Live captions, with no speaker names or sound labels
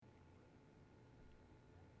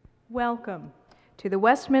Welcome to the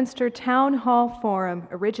Westminster Town Hall Forum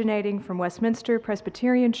originating from Westminster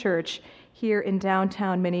Presbyterian Church here in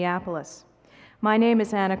downtown Minneapolis. My name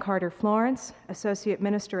is Anna Carter Florence, Associate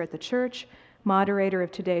Minister at the church, moderator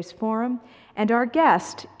of today's forum, and our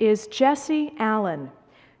guest is Jessie Allen,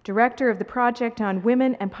 Director of the Project on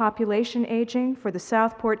Women and Population Aging for the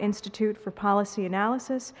Southport Institute for Policy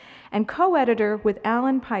Analysis, and co-editor with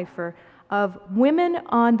Alan Pfeiffer of Women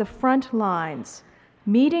on the Front Lines,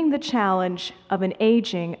 Meeting the Challenge of an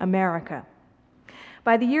Aging America.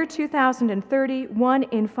 By the year 2030, 1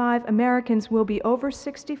 in 5 Americans will be over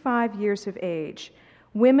 65 years of age.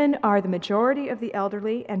 Women are the majority of the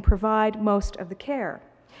elderly and provide most of the care.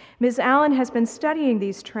 Ms. Allen has been studying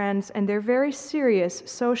these trends and their very serious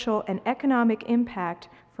social and economic impact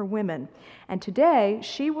for women. And today,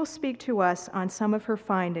 she will speak to us on some of her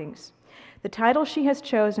findings. The title she has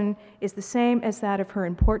chosen is the same as that of her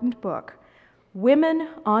important book, Women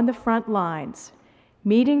on the Front Lines,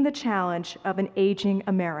 Meeting the Challenge of an Aging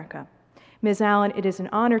America. Ms. Allen, it is an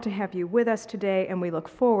honor to have you with us today, and we look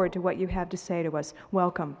forward to what you have to say to us.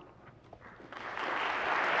 Welcome.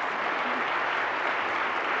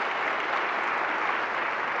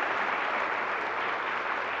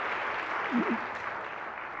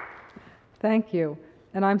 Thank you.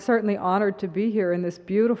 And I'm certainly honored to be here in this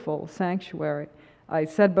beautiful sanctuary. I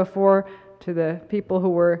said before to the people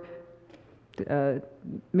who were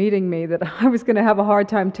meeting me that I was going to have a hard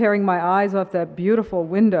time tearing my eyes off that beautiful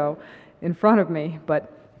window in front of me,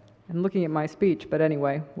 and looking at my speech, but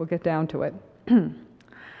anyway, we'll get down to it.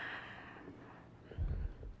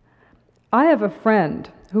 I have a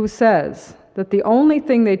friend who says that the only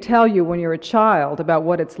thing they tell you when you're a child about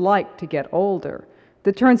what it's like to get older,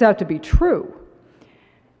 that turns out to be true,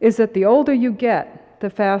 is that the older you get, the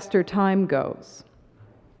faster time goes.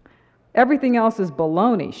 Everything else is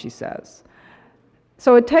baloney, she says.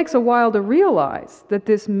 So it takes a while to realize that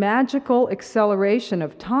this magical acceleration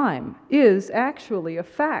of time is actually a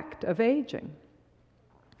fact of aging.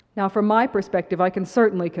 Now, from my perspective, I can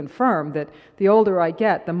certainly confirm that the older I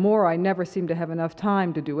get, the more I never seem to have enough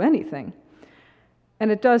time to do anything. And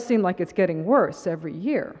it does seem like it's getting worse every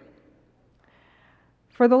year.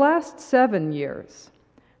 For the last 7 years,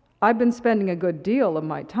 I've been spending a good deal of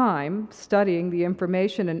my time studying the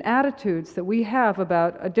information and attitudes that we have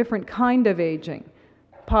about a different kind of aging,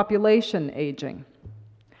 population aging.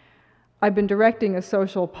 I've been directing a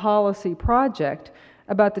social policy project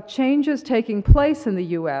about the changes taking place in the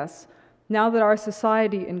U.S. now that our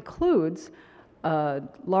society includes a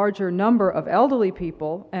larger number of elderly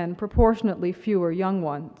people and proportionately fewer young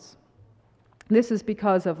ones. This is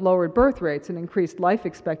because of lowered birth rates and increased life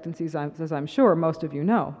expectancies, as I'm sure most of you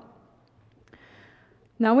know.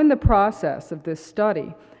 Now, in the process of this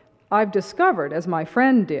study, I've discovered, as my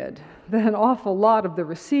friend did, that an awful lot of the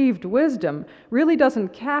received wisdom really doesn't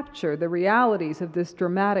capture the realities of this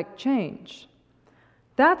dramatic change.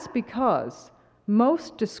 That's because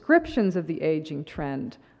most descriptions of the aging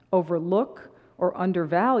trend overlook or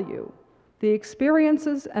undervalue the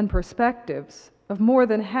experiences and perspectives of more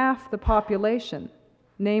than half the population,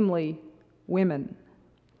 namely women.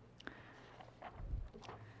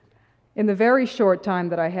 In the very short time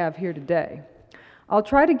that I have here today, I'll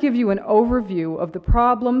try to give you an overview of the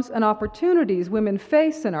problems and opportunities women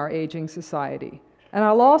face in our aging society, and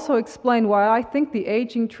I'll also explain why I think the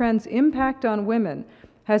aging trend's impact on women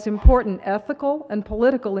has important ethical and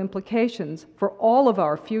political implications for all of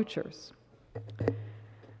our futures.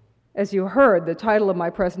 As you heard, the title of my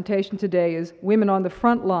presentation today is Women on the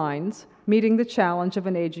Front Lines, Meeting the Challenge of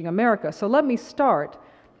an Aging America. So let me start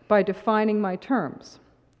by defining my terms.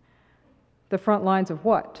 The front lines of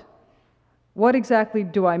what? What exactly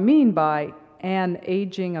do I mean by an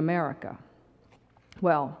aging America?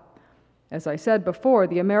 Well, as I said before,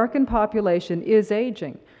 the American population is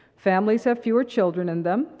aging. Families have fewer children in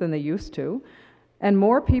them than they used to, and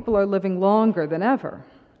more people are living longer than ever.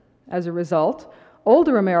 As a result,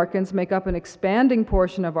 older Americans make up an expanding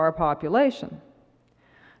portion of our population.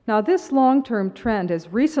 Now, this long-term trend has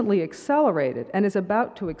recently accelerated and is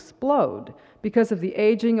about to explode because of the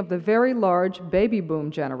aging of the very large baby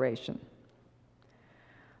boom generation.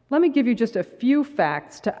 Let me give you just a few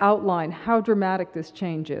facts to outline how dramatic this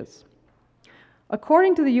change is.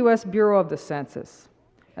 According to the U.S. Bureau of the Census,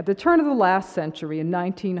 at the turn of the last century in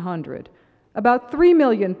 1900, about 3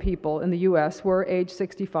 million people in the U.S. were age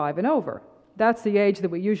 65 and over. That's the age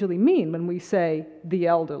that we usually mean when we say the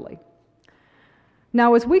elderly.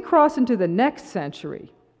 Now, as we cross into the next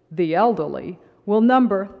century, the elderly will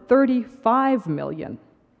number 35 million.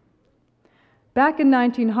 Back in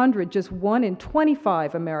 1900, just 1 in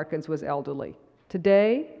 25 Americans was elderly.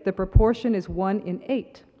 Today, the proportion is 1 in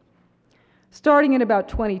 8. Starting in about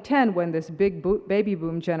 2010, when this big baby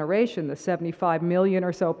boom generation, the 75 million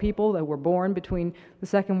or so people that were born between the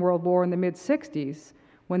Second World War and the mid-60s,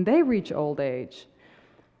 when they reach old age,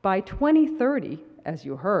 by 2030, as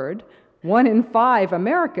you heard, 1 in 5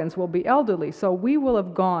 Americans will be elderly. So we will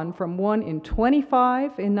have gone from 1 in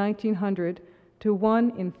 25 in 1900 to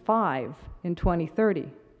 1 in 5 in 2030.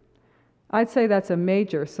 I'd say that's a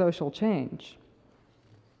major social change.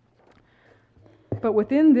 But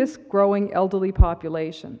within this growing elderly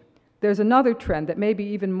population, there's another trend that may be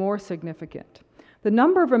even more significant. The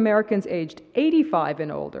number of Americans aged 85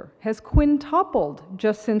 and older has quintupled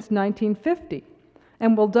just since 1950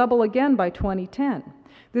 and will double again by 2010.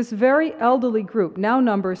 This very elderly group now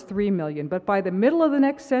numbers 3 million, but by the middle of the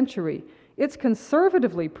next century, it's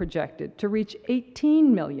conservatively projected to reach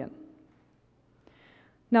 18 million.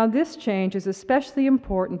 Now, this change is especially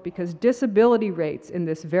important because disability rates in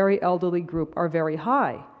this very elderly group are very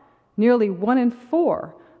high. Nearly 1 in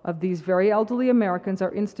 4 of these very elderly Americans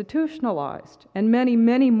are institutionalized, and many,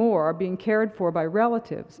 many more are being cared for by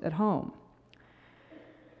relatives at home.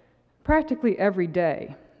 Practically every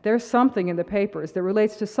day, there's something in the papers that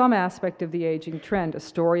relates to some aspect of the aging trend, a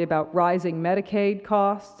story about rising Medicaid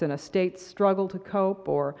costs and a state's struggle to cope,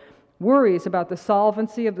 or worries about the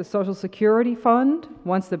solvency of the Social Security fund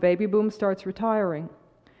once the baby boom starts retiring.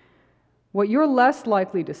 What you're less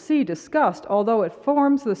likely to see discussed, although it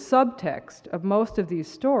forms the subtext of most of these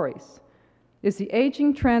stories, is the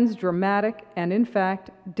aging trend's dramatic and, in fact,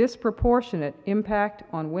 disproportionate impact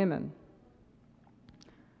on women.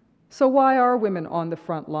 So why are women on the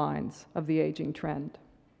front lines of the aging trend?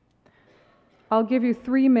 I'll give you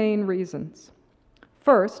 3 main reasons.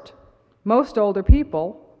 First, most older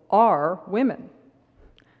people are women.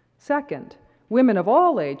 Second, women of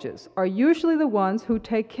all ages are usually the ones who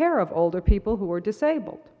take care of older people who are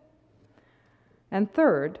disabled. And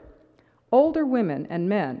third, older women and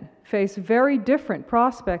men face very different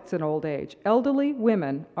prospects in old age. Elderly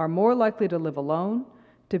women are more likely to live alone,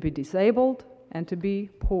 to be disabled, and to be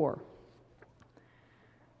poor.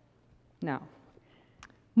 Now,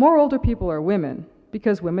 more older people are women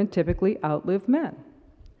because women typically outlive men.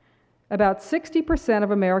 About 60%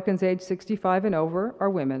 of Americans aged 65 and over are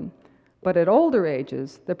women, but at older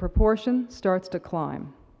ages, the proportion starts to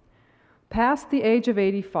climb. Past the age of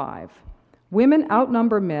 85, women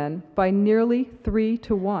outnumber men by nearly 3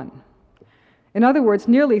 to 1. In other words,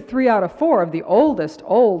 nearly 3 out of 4 of the oldest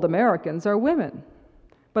old Americans are women.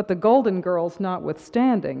 But the Golden Girls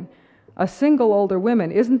notwithstanding, a single older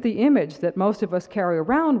woman isn't the image that most of us carry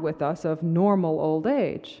around with us of normal old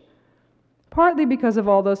age. Partly because of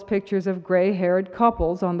all those pictures of gray-haired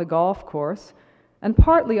couples on the golf course, and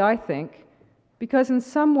partly, I think, because in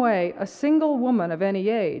some way a single woman of any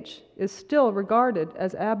age is still regarded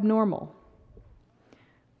as abnormal.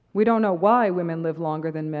 We don't know why women live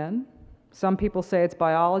longer than men. Some people say it's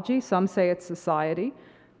biology, some say it's society.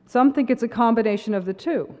 Some think it's a combination of the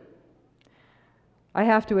two. I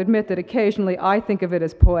have to admit that occasionally I think of it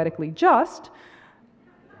as poetically just,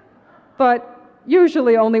 but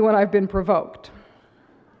usually only when I've been provoked.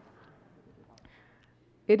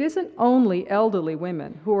 It isn't only elderly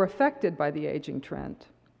women who are affected by the aging trend.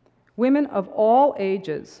 Women of all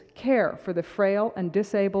ages care for the frail and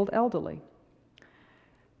disabled elderly.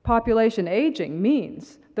 Population aging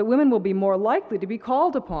means that women will be more likely to be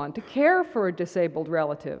called upon to care for a disabled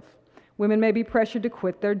relative. Women may be pressured to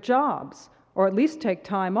quit their jobs, or at least take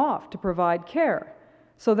time off to provide care,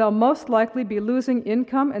 so they'll most likely be losing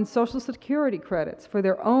income and Social Security credits for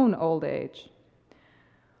their own old age.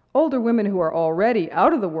 Older women who are already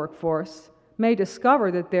out of the workforce may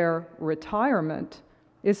discover that their retirement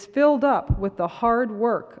is filled up with the hard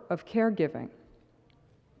work of caregiving.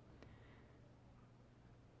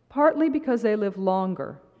 Partly because they live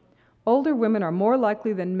longer, older women are more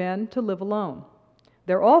likely than men to live alone.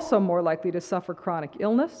 They're also more likely to suffer chronic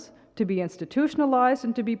illness, to be institutionalized,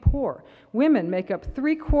 and to be poor. Women make up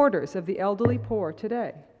 3/4 of the elderly poor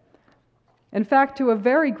today. In fact, to a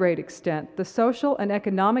very great extent, the social and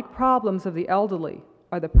economic problems of the elderly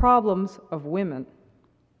are the problems of women.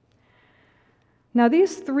 Now,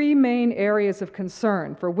 these 3 main areas of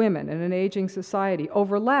concern for women in an aging society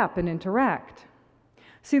overlap and interact.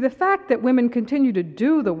 See, the fact that women continue to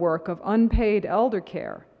do the work of unpaid elder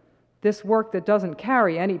care, this work that doesn't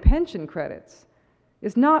carry any pension credits,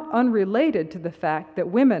 is not unrelated to the fact that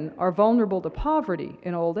women are vulnerable to poverty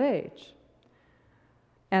in old age.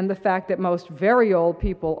 And the fact that most very old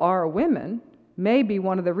people are women may be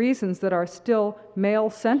one of the reasons that our still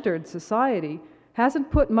male-centered society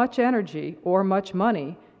hasn't put much energy or much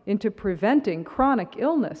money into preventing chronic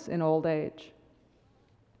illness in old age.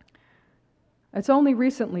 It's only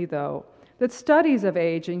recently, though, that studies of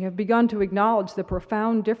aging have begun to acknowledge the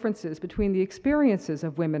profound differences between the experiences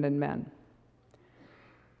of women and men.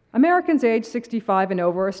 Americans aged 65 and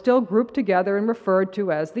over are still grouped together and referred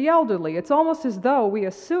to as the elderly. It's almost as though we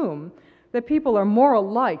assume that people are more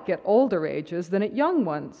alike at older ages than at young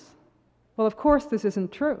ones. Well, of course, this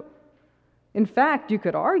isn't true. In fact, you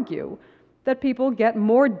could argue that people get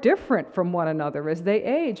more different from one another as they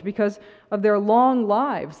age because of their long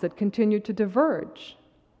lives that continue to diverge.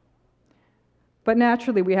 But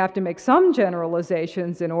naturally, we have to make some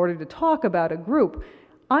generalizations in order to talk about a group.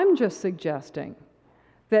 I'm just suggesting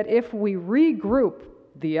that if we regroup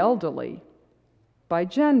the elderly by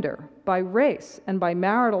gender, by race, and by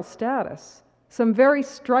marital status, some very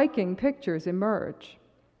striking pictures emerge.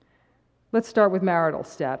 Let's start with marital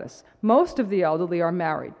status. Most of the elderly are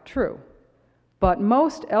married, true, but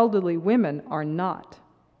most elderly women are not.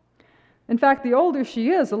 In fact, the older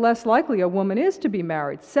she is, the less likely a woman is to be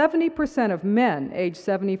married. 70% of men aged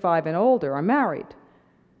 75 and older are married,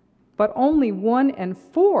 but only 1 in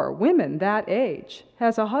 4 women that age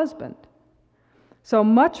has a husband. So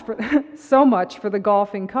much for the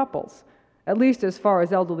golfing couples, at least as far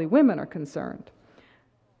as elderly women are concerned.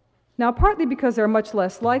 Now, partly because they're much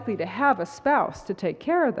less likely to have a spouse to take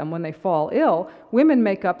care of them when they fall ill, women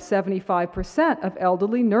make up 75% of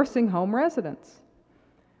elderly nursing home residents.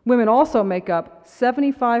 Women also make up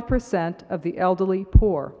 75% of the elderly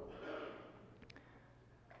poor.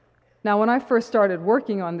 Now, when I first started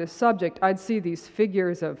working on this subject, I'd see these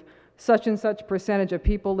figures of such and such percentage of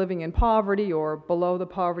people living in poverty or below the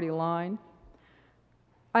poverty line.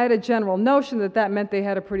 I had a general notion that that meant they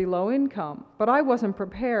had a pretty low income, but I wasn't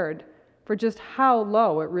prepared for just how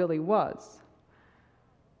low it really was.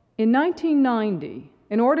 In 1990,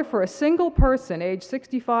 in order for a single person aged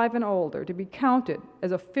 65 and older to be counted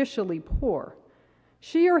as officially poor,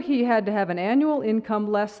 she or he had to have an annual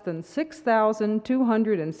income less than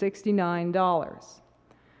 $6,269.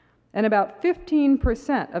 And about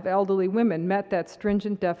 15% of elderly women met that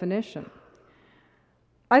stringent definition.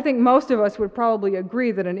 I think most of us would probably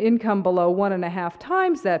agree that an income below 1.5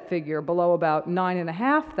 times that figure, below about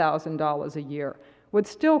 $9,500 a year, would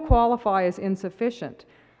still qualify as insufficient.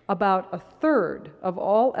 About a third of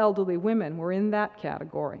all elderly women were in that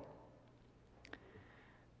category.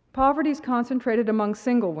 Poverty is concentrated among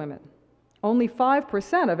single women. Only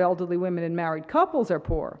 5% of elderly women in married couples are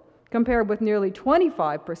poor, compared with nearly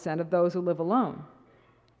 25% of those who live alone.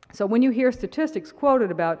 So when you hear statistics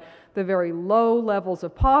quoted about the very low levels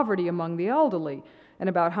of poverty among the elderly and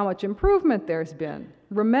about how much improvement there's been,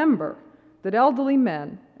 remember that elderly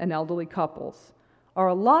men and elderly couples are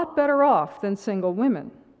a lot better off than single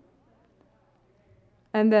women.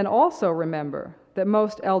 And then also remember that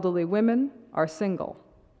most elderly women are single.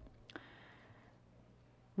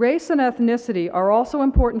 Race and ethnicity are also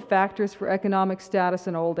important factors for economic status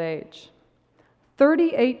in old age.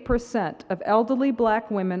 38% of elderly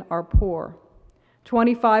black women are poor.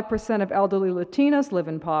 25% of elderly Latinas live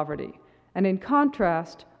in poverty. And in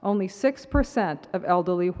contrast, only 6% of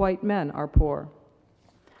elderly white men are poor.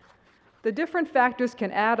 The different factors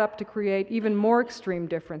can add up to create even more extreme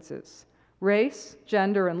differences. Race,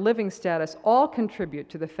 gender, and living status all contribute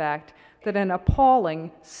to the fact that an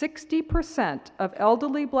appalling 60% of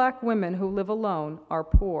elderly black women who live alone are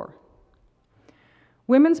poor.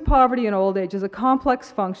 Women's poverty in old age is a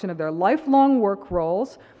complex function of their lifelong work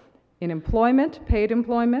roles in employment, paid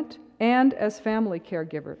employment, and as family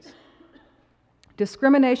caregivers.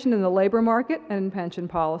 Discrimination in the labor market and in pension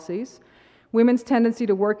policies, women's tendency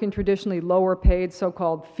to work in traditionally lower paid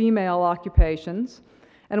so-called female occupations,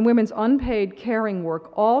 and women's unpaid caring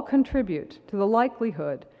work all contribute to the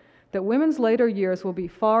likelihood that women's later years will be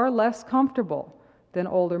far less comfortable than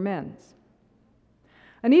older men's.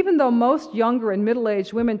 And even though most younger and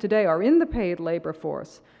middle-aged women today are in the paid labor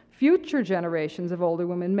force, future generations of older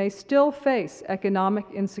women may still face economic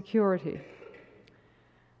insecurity.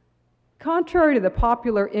 Contrary to the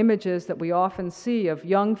popular images that we often see of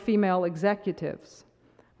young female executives,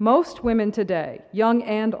 most women today, young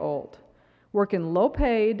and old, work in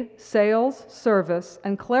low-paid sales, service,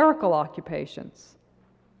 and clerical occupations.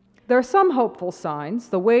 There are some hopeful signs.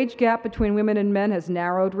 The wage gap between women and men has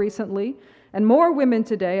narrowed recently, and more women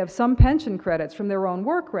today have some pension credits from their own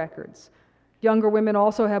work records. Younger women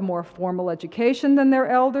also have more formal education than their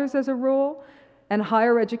elders as a rule, and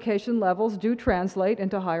higher education levels do translate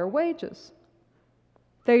into higher wages.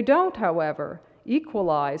 They don't, however,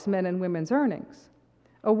 equalize men and women's earnings.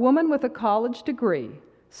 A woman with a college degree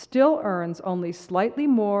still earns only slightly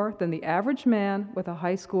more than the average man with a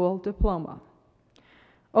high school diploma.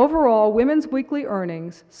 Overall, women's weekly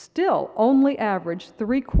earnings still only average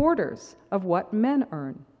 3/4 of what men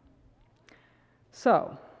earn.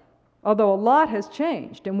 So, although a lot has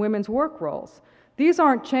changed in women's work roles, these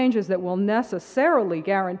aren't changes that will necessarily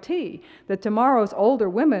guarantee that tomorrow's older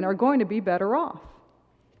women are going to be better off.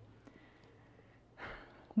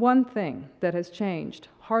 One thing that has changed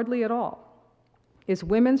hardly at all is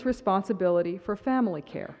women's responsibility for family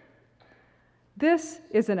care. This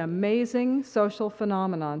is an amazing social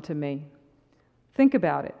phenomenon to me. Think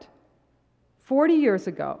about it. 40 years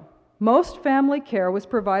ago, most family care was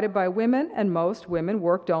provided by women, and most women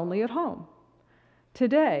worked only at home.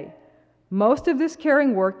 Today, most of this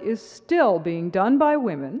caring work is still being done by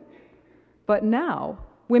women, but now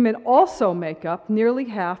women also make up nearly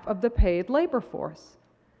half of the paid labor force.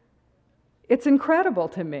 It's incredible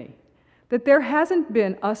to me that there hasn't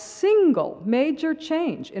been a single major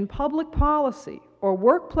change in public policy or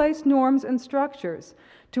workplace norms and structures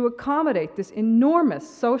to accommodate this enormous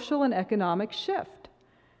social and economic shift.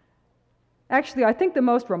 Actually, I think the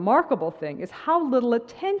most remarkable thing is how little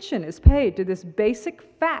attention is paid to this basic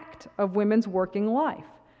fact of women's working life.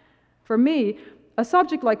 For me, a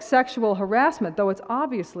subject like sexual harassment, though it's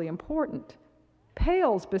obviously important,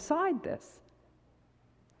 pales beside this.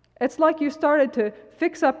 It's like you started to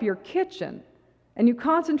fix up your kitchen and you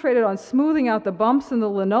concentrated on smoothing out the bumps in the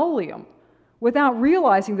linoleum without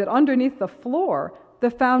realizing that underneath the floor,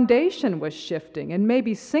 the foundation was shifting and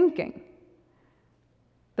maybe sinking.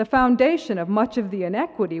 The foundation of much of the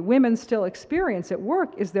inequity women still experience at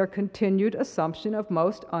work is their continued assumption of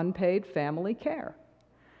most unpaid family care.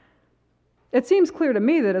 It seems clear to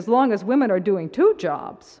me that as long as women are doing two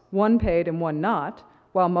jobs, one paid and one not,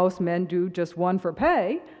 while most men do just one for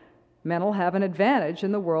pay, men will have an advantage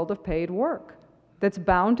in the world of paid work that's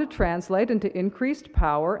bound to translate into increased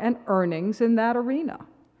power and earnings in that arena.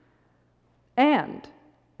 And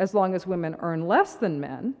as long as women earn less than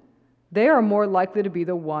men, they are more likely to be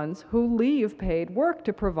the ones who leave paid work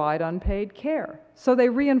to provide unpaid care, so they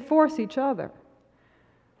reinforce each other.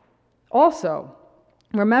 Also,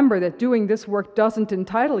 remember that doing this work doesn't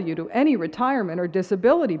entitle you to any retirement or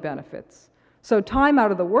disability benefits. So time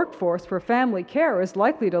out of the workforce for family care is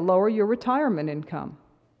likely to lower your retirement income.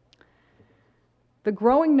 The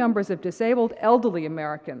growing numbers of disabled elderly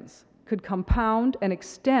Americans could compound and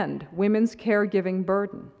extend women's caregiving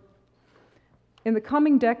burden. In the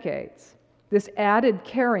coming decades, this added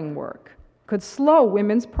caring work could slow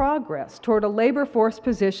women's progress toward a labor force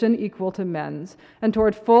position equal to men's and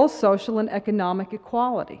toward full social and economic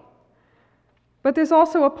equality. But there's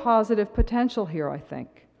also a positive potential here, I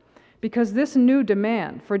think, because this new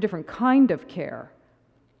demand for a different kind of care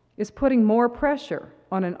is putting more pressure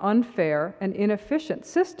on an unfair and inefficient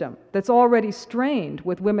system that's already strained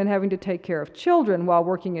with women having to take care of children while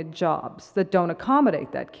working at jobs that don't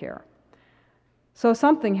accommodate that care. So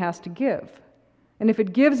something has to give. And if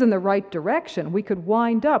it gives in the right direction, we could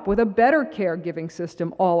wind up with a better caregiving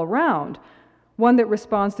system all around, one that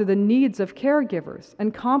responds to the needs of caregivers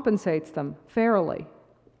and compensates them fairly.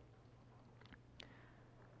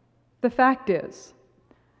 The fact is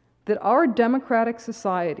that our democratic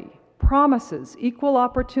society promises equal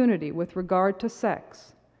opportunity with regard to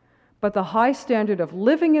sex, but the high standard of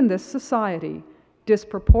living in this society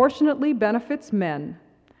disproportionately benefits men,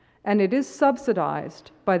 and it is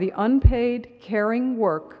subsidized by the unpaid caring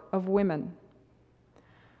work of women.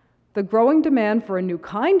 The growing demand for a new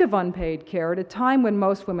kind of unpaid care at a time when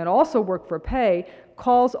most women also work for pay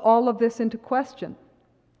calls all of this into question.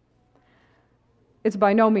 It's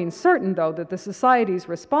by no means certain, though, that the society's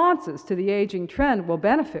responses to the aging trend will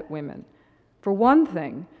benefit women. For one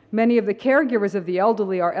thing, many of the caregivers of the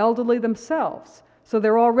elderly are elderly themselves, so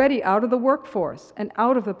they're already out of the workforce and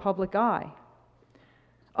out of the public eye.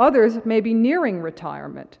 Others may be nearing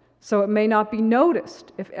retirement, so it may not be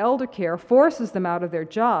noticed if elder care forces them out of their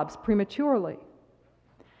jobs prematurely.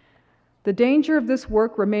 The danger of this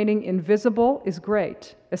work remaining invisible is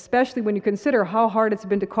great, especially when you consider how hard it's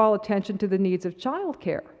been to call attention to the needs of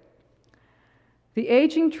childcare. The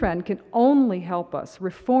aging trend can only help us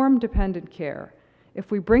reform dependent care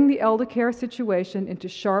if we bring the elder care situation into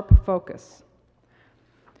sharp focus.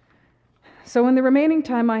 So in the remaining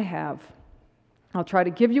time I have, I'll try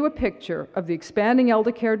to give you a picture of the expanding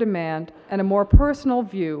elder care demand and a more personal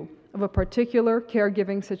view of a particular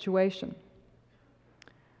caregiving situation.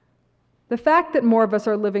 The fact that more of us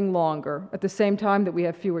are living longer at the same time that we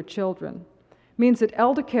have fewer children means that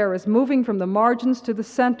elder care is moving from the margins to the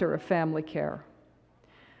center of family care.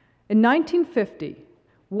 In 1950,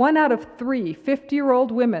 1 out of 3 50-year-old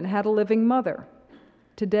women had a living mother.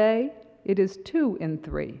 Today, it is 2 in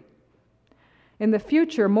 3. In the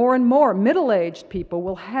future, more and more middle-aged people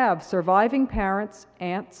will have surviving parents,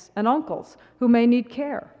 aunts, and uncles who may need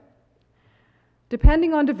care.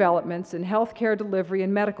 Depending on developments in healthcare delivery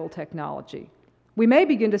and medical technology, we may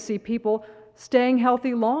begin to see people staying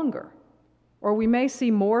healthy longer, or we may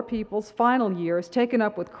see more people's final years taken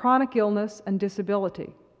up with chronic illness and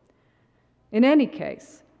disability. In any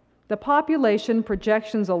case, the population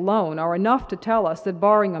projections alone are enough to tell us that,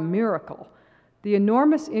 barring a miracle, the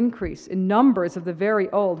enormous increase in numbers of the very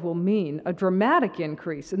old will mean a dramatic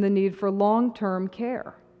increase in the need for long-term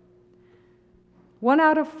care. 1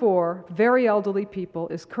 out of 4 very elderly people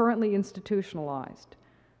is currently institutionalized,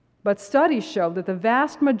 but studies show that the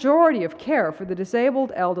vast majority of care for the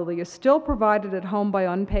disabled elderly is still provided at home by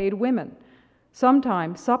unpaid women,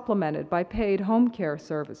 sometimes supplemented by paid home care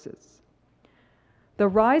services. The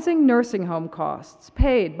rising nursing home costs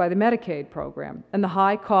paid by the Medicaid program and the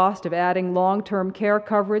high cost of adding long-term care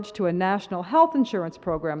coverage to a national health insurance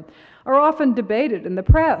program are often debated in the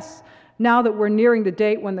press now that we're nearing the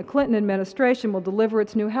date when the Clinton administration will deliver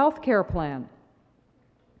its new health care plan.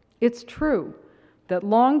 It's true that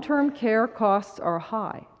long-term care costs are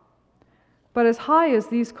high, but as high as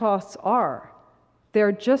these costs are,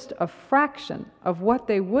 they're just a fraction of what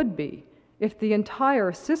they would be if the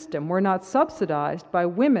entire system were not subsidized by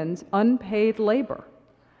women's unpaid labor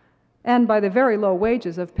and by the very low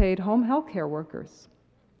wages of paid home health care workers.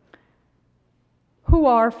 Who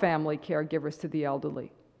are family caregivers to the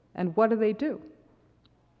elderly, and what do?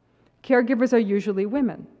 Caregivers are usually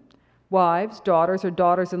women, wives, daughters, or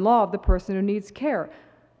daughters-in-law of the person who needs care,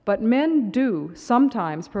 but men do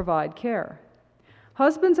sometimes provide care.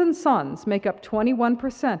 Husbands and sons make up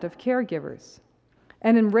 21% of caregivers.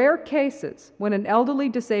 And in rare cases, when an elderly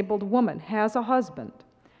disabled woman has a husband,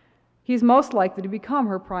 he's most likely to become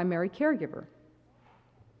her primary caregiver.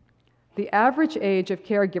 The average age of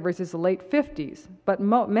caregivers is the late 50s, but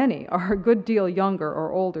many are a good deal younger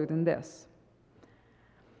or older than this.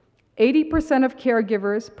 80% of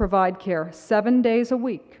caregivers provide care 7 days a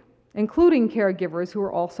week, including caregivers who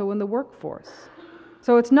are also in the workforce.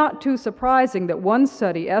 So it's not too surprising that one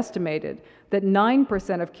study estimated that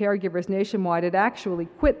 9% of caregivers nationwide had actually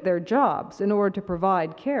quit their jobs in order to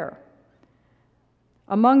provide care.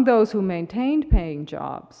 Among those who maintained paying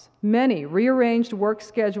jobs, many rearranged work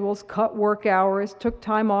schedules, cut work hours, took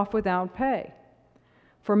time off without pay.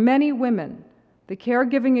 For many women, the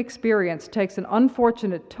caregiving experience takes an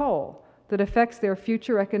unfortunate toll that affects their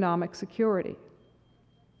future economic security.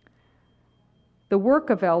 The work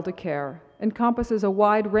of elder care encompasses a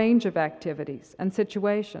wide range of activities and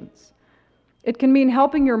situations. It can mean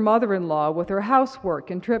helping your mother-in-law with her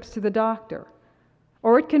housework and trips to the doctor,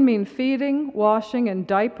 or it can mean feeding, washing, and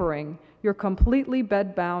diapering your completely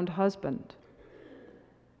bedbound husband.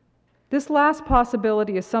 This last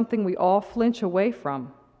possibility is something we all flinch away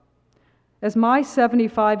from. As my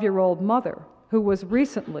 75-year-old mother, who was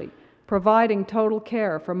recently providing total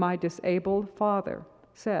care for my disabled father,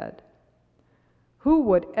 said, "Who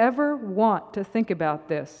would ever want to think about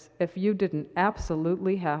this if you didn't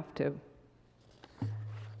absolutely have to?"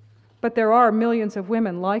 But there are millions of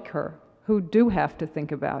women like her who do have to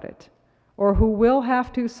think about it, or who will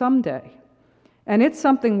have to someday. And it's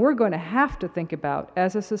something we're going to have to think about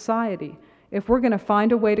as a society if we're going to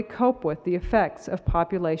find a way to cope with the effects of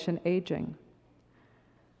population aging.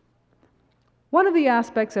 One of the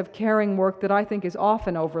aspects of caring work that I think is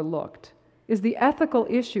often overlooked is the ethical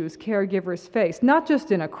issues caregivers face, not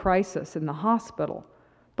just in a crisis in the hospital,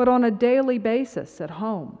 but on a daily basis at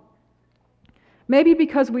home. Maybe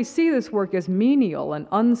because we see this work as menial and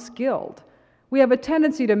unskilled, we have a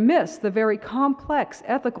tendency to miss the very complex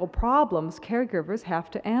ethical problems caregivers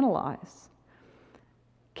have to analyze.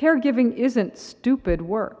 Caregiving isn't stupid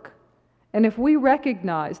work, and if we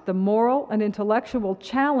recognize the moral and intellectual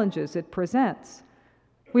challenges it presents,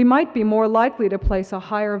 we might be more likely to place a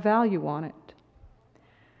higher value on it.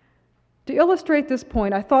 To illustrate this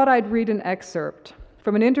point, I thought I'd read an excerpt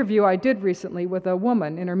from an interview I did recently with a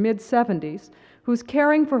woman in her mid-70s who's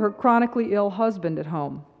caring for her chronically ill husband at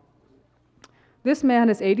home. This man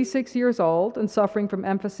is 86 years old and suffering from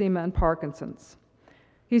emphysema and Parkinson's.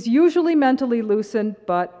 He's usually mentally lucid,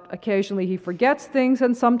 but occasionally he forgets things,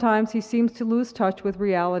 and sometimes he seems to lose touch with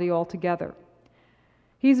reality altogether.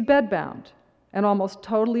 He's bedbound and almost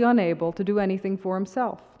totally unable to do anything for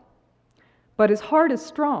himself. But his heart is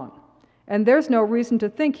strong, and there's no reason to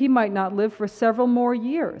think he might not live for several more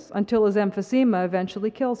years until his emphysema eventually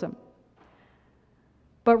kills him.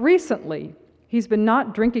 But recently, he's been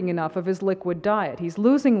not drinking enough of his liquid diet. He's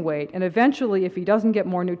losing weight, and eventually, if he doesn't get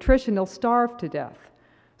more nutrition, he'll starve to death.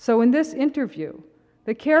 So in this interview,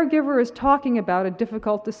 the caregiver is talking about a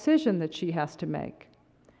difficult decision that she has to make.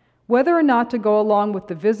 Whether or not to go along with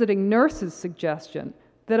the visiting nurse's suggestion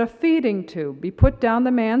that a feeding tube be put down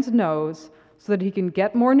the man's nose so that he can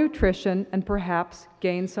get more nutrition and perhaps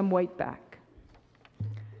gain some weight back.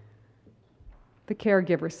 The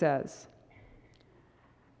caregiver says,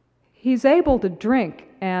 he's able to drink,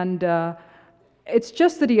 and it's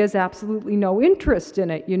just that he has absolutely no interest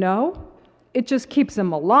in it, you know? It just keeps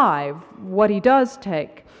him alive, what he does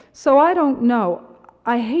take. So I don't know.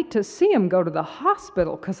 I hate to see him go to the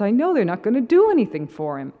hospital because I know they're not going to do anything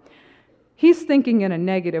for him. He's thinking in a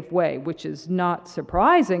negative way, which is not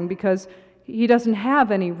surprising because he doesn't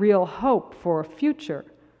have any real hope for a future.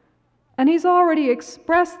 And he's already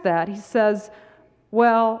expressed that. He says,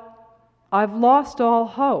 well, I've lost all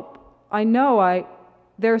hope. I know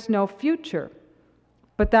there's no future.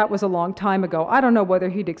 But that was a long time ago. I don't know whether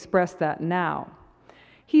he'd express that now.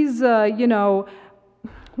 He's,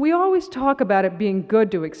 we always talk about it being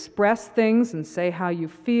good to express things and say how you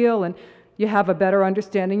feel, and you have a better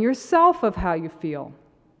understanding yourself of how you feel.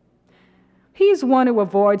 He's one who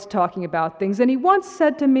avoids talking about things, and he once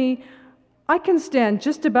said to me, I can stand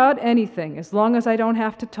just about anything as long as I don't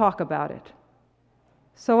have to talk about it.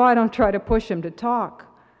 So I don't try to push him to talk.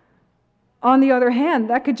 On the other hand,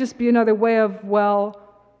 that could just be another way of, well,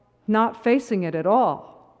 not facing it at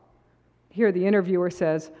all. Here the interviewer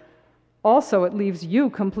says, also it leaves you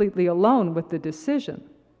completely alone with the decision.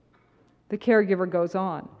 The caregiver goes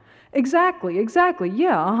on, exactly,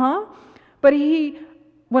 yeah, But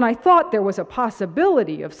when I thought there was a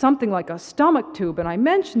possibility of something like a stomach tube and I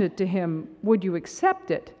mentioned it to him, would you accept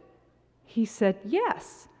it? He said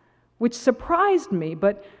yes, which surprised me,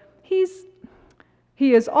 but he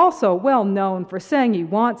is also well known for saying he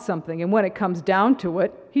wants something, and when it comes down to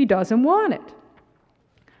it, he doesn't want it.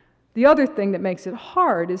 The other thing that makes it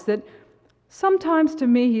hard is that sometimes to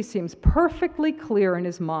me he seems perfectly clear in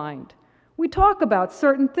his mind. We talk about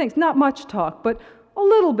certain things, not much talk, but a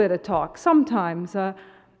little bit of talk sometimes.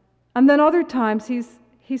 And then other times he's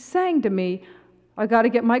saying to me, I got to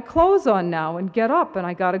get my clothes on now and get up, and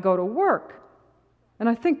I got to go to work. And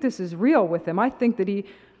I think this is real with him. I think that he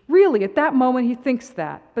really, at that moment, he thinks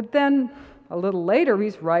that. But then a little later,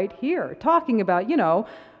 he's right here talking about,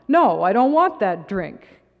 no, I don't want that drink.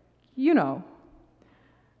 The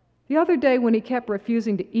other day when he kept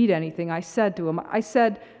refusing to eat anything, I said to him,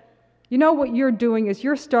 what you're doing is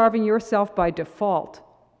you're starving yourself by default.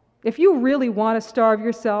 If you really want to starve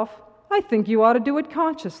yourself, I think you ought to do it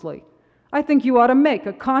consciously. I think you ought to make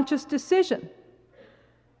a conscious decision.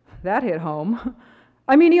 That hit home.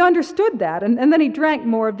 He understood that, and then he drank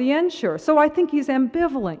more of the Ensure. So I think he's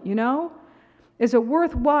ambivalent, Is it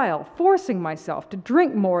worthwhile forcing myself to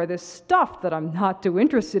drink more of this stuff that I'm not too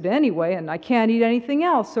interested in anyway, and I can't eat anything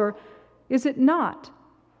else, or is it not?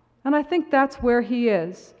 And I think that's where he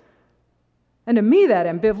is. And to me, that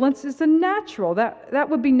ambivalence is the natural. That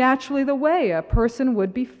would be naturally the way a person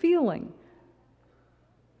would be feeling.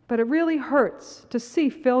 But it really hurts to see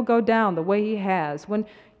Phil go down the way he has when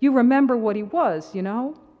you remember what he was,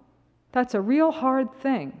 That's a real hard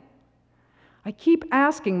thing. I keep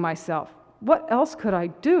asking myself, what else could I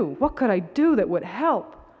do? What could I do that would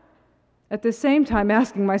help? At the same time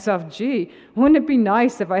asking myself, gee, wouldn't it be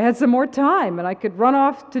nice if I had some more time and I could run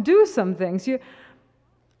off to do some things?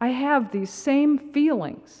 I have these same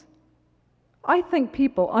feelings. I think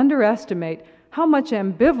people underestimate how much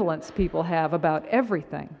ambivalence people have about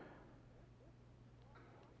everything.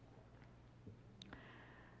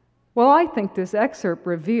 Well, I think this excerpt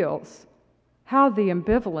reveals how the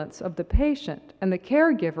ambivalence of the patient and the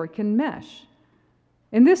caregiver can mesh.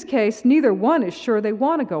 In this case, neither one is sure they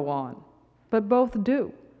want to go on, but both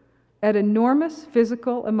do, at enormous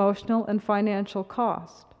physical, emotional, and financial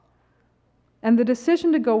cost. And the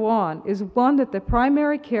decision to go on is one that the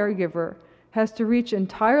primary caregiver has to reach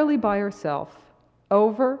entirely by herself,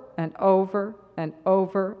 over and over and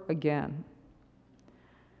over again.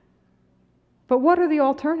 But what are the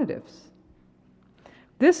alternatives?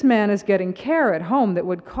 This man is getting care at home that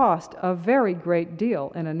would cost a very great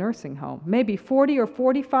deal in a nursing home, maybe $40,000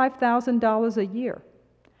 or $45,000 a year.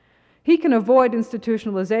 He can avoid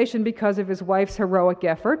institutionalization because of his wife's heroic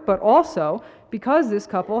effort, but also because this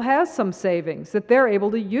couple has some savings that they're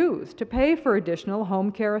able to use to pay for additional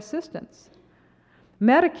home care assistance.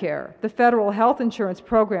 Medicare, the federal health insurance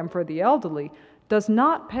program for the elderly, does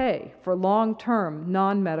not pay for long-term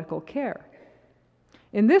non-medical care.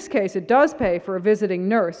 In this case, it does pay for a visiting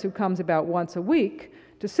nurse who comes about once a week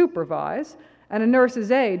to supervise, and a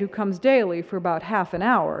nurse's aide who comes daily for about half an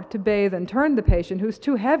hour to bathe and turn the patient who's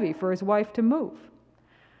too heavy for his wife to move.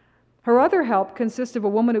 Her other help consists of a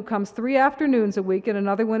woman who comes 3 afternoons a week and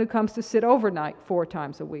another one who comes to sit overnight 4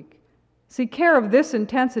 times a week. See, care of this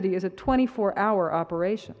intensity is a 24-hour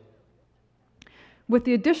operation. With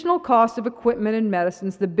the additional cost of equipment and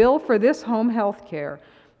medicines, the bill for this home health care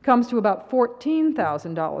comes to about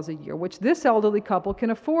 $14,000 a year, which this elderly couple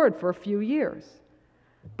can afford for a few years.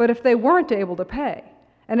 But if they weren't able to pay,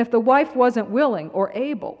 and if the wife wasn't willing or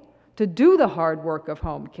able to do the hard work of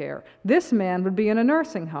home care, this man would be in a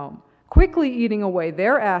nursing home, quickly eating away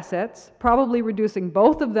their assets, probably reducing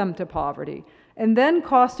both of them to poverty, and then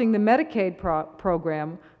costing the Medicaid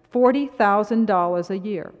program $40,000 a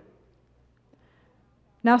year.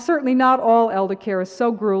 Now, certainly not all elder care is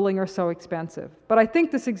so grueling or so expensive, but I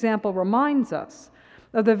think this example reminds us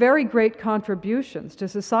of the very great contributions to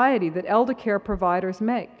society that elder care providers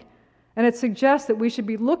make, and it suggests that we should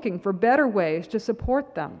be looking for better ways to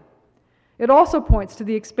support them. It also points to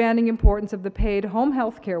the expanding importance of the paid home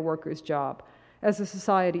health care worker's job as the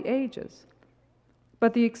society ages.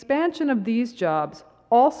 But the expansion of these jobs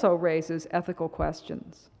also raises ethical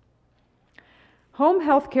questions. Home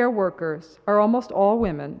health care workers are almost all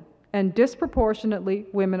women, and disproportionately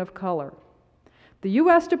women of color. The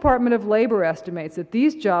U.S. Department of Labor estimates that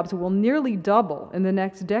these jobs will nearly double in the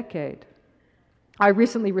next decade. I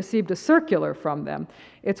recently received a circular from them.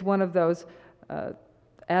 It's one of those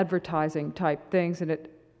advertising type things, and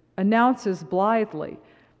it announces blithely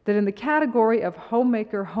that in the category of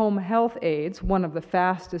homemaker home health aides, one of the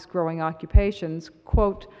fastest growing occupations,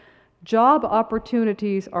 quote, job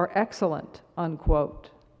opportunities are excellent, unquote.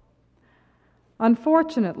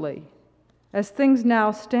 Unfortunately, as things now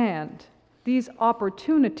stand, these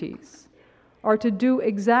opportunities are to do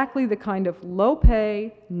exactly the kind of low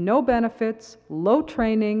pay, no benefits, low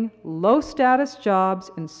training, low status jobs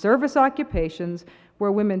in service occupations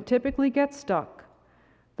where women typically get stuck.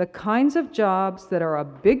 The kinds of jobs that are a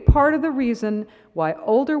big part of the reason why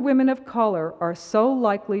older women of color are so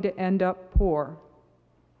likely to end up poor.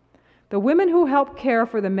 The women who help care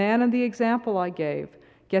for the man in the example I gave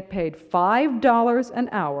get paid $5 an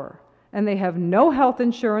hour, and they have no health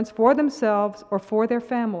insurance for themselves or for their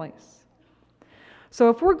families. So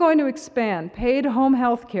if we're going to expand paid home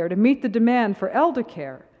health care to meet the demand for elder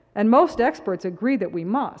care, and most experts agree that we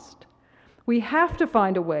must, we have to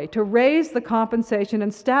find a way to raise the compensation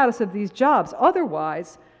and status of these jobs.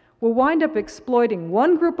 Otherwise, we'll wind up exploiting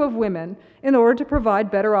one group of women in order to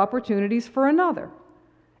provide better opportunities for another.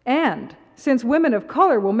 And since women of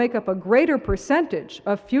color will make up a greater percentage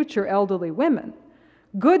of future elderly women,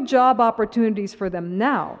 good job opportunities for them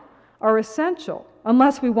now are essential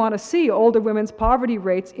unless we want to see older women's poverty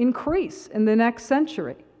rates increase in the next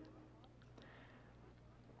century.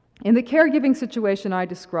 In the caregiving situation I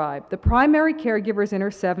described, the primary caregiver is in her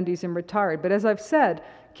 70s and retired, but as I've said,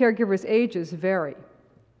 caregivers' ages vary.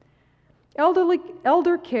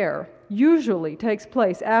 Elder care usually takes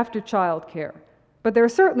place after child care, but there are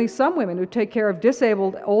certainly some women who take care of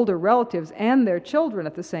disabled older relatives and their children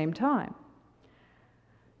at the same time.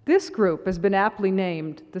 This group has been aptly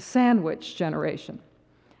named the sandwich generation.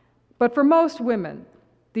 But for most women,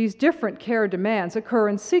 these different care demands occur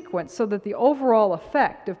in sequence so that the overall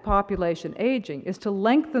effect of population aging is to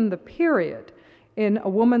lengthen the period in a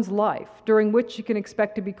woman's life during which she can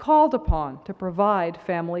expect to be called upon to provide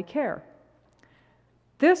family care.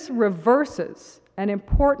 This reverses an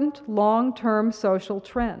important long-term social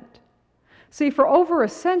trend. See, for over a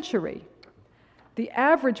century, the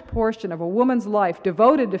average portion of a woman's life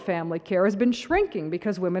devoted to family care has been shrinking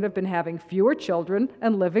because women have been having fewer children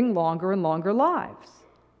and living longer and longer lives.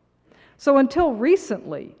 So until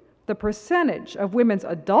recently, the percentage of women's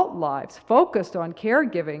adult lives focused on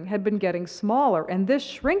caregiving had been getting smaller, and this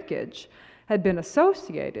shrinkage had been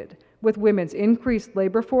associated with women's increased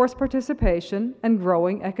labor force participation and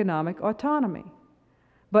growing economic autonomy.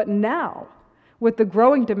 But now, with the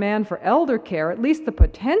growing demand for elder care, at least the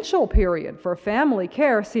potential period for family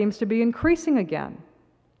care seems to be increasing again.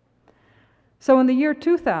 So in the year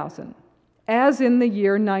 2000, as in the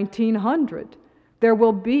year 1900, there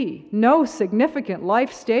will be no significant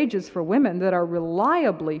life stages for women that are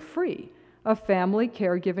reliably free of family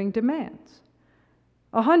caregiving demands.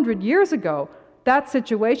 100 years ago, that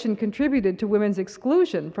situation contributed to women's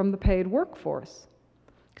exclusion from the paid workforce.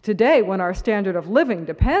 Today, when our standard of living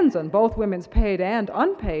depends on both women's paid and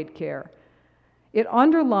unpaid care, it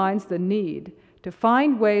underlines the need to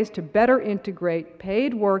find ways to better integrate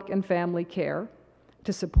paid work and family care,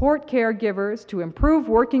 to support caregivers, to improve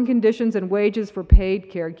working conditions and wages for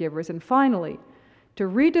paid caregivers, and finally, to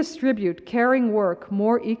redistribute caring work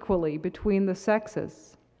more equally between the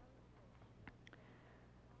sexes.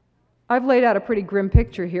 I've laid out a pretty grim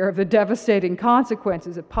picture here of the devastating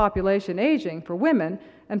consequences of population aging for women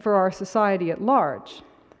and for our society at large.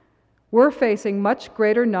 We're facing much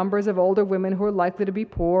greater numbers of older women who are likely to be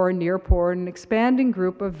poor or near poor, and an expanding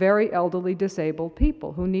group of very elderly disabled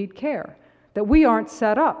people who need care that we aren't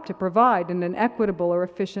set up to provide in an equitable or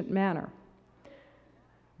efficient manner.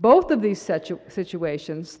 Both of these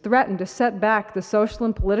situations threaten to set back the social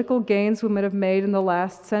and political gains women have made in the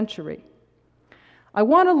last century. I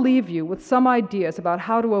want to leave you with some ideas about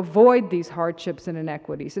how to avoid these hardships and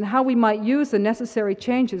inequities and how we might use the necessary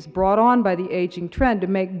changes brought on by the aging trend to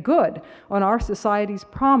make good on our society's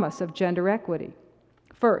promise of gender equity.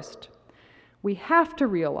 First, we have to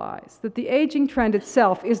realize that the aging trend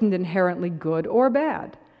itself isn't inherently good or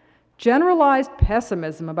bad. Generalized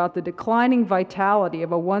pessimism about the declining vitality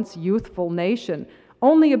of a once youthful nation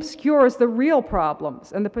only obscures the real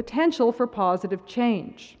problems and the potential for positive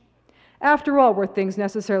change. After all, were things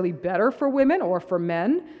necessarily better for women or for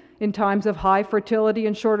men in times of high fertility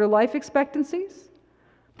and shorter life expectancies?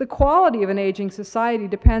 The quality of an aging society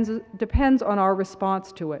depends on our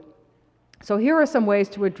response to it. So here are some ways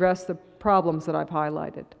to address the problems that I've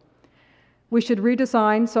highlighted. We should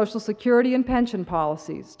redesign Social Security and pension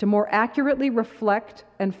policies to more accurately reflect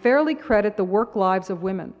and fairly credit the work lives of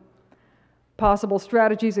women. Possible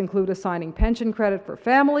strategies include assigning pension credit for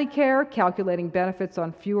family care, calculating benefits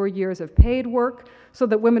on fewer years of paid work so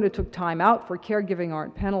that women who took time out for caregiving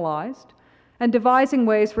aren't penalized, and devising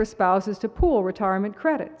ways for spouses to pool retirement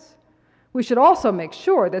credits. We should also make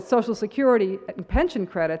sure that Social Security and pension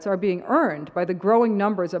credits are being earned by the growing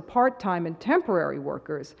numbers of part-time and temporary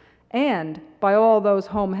workers and by all those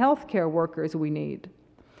home health care workers we need.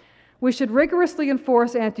 We should rigorously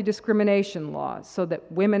enforce anti-discrimination laws so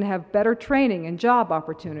that women have better training and job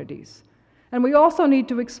opportunities. And we also need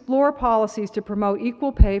to explore policies to promote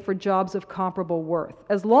equal pay for jobs of comparable worth.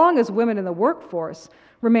 As long as women in the workforce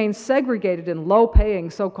remain segregated in low-paying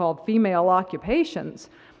so-called female occupations,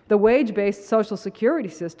 the wage-based Social Security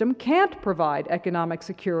system can't provide economic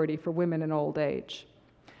security for women in old age.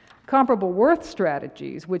 Comparable worth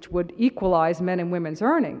strategies, which would equalize men and women's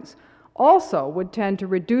earnings, also would tend to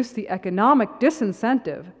reduce the economic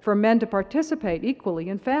disincentive for men to participate equally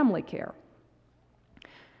in family care.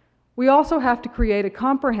 We also have to create a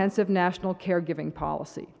comprehensive national caregiving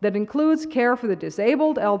policy that includes care for the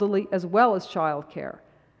disabled, elderly, as well as child care.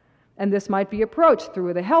 And this might be approached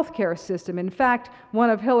through the healthcare system. In fact, one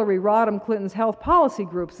of Hillary Rodham Clinton's health policy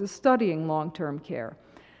groups is studying long-term care.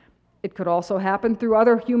 It could also happen through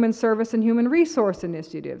other human service and human resource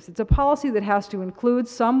initiatives. It's a policy that has to include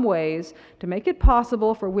some ways to make it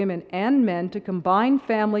possible for women and men to combine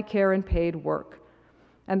family care and paid work.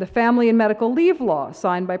 And the Family and Medical Leave Law,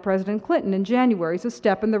 signed by President Clinton in January, is a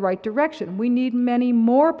step in the right direction. We need many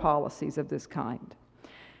more policies of this kind.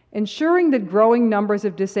 Ensuring that growing numbers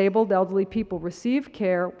of disabled elderly people receive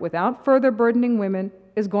care without further burdening women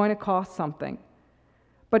is going to cost something.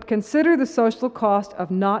 But consider the social cost of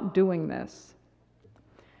not doing this.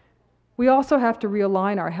 We also have to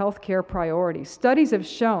realign our health care priorities. Studies have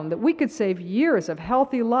shown that we could save years of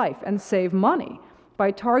healthy life and save money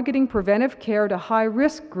by targeting preventive care to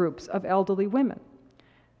high-risk groups of elderly women.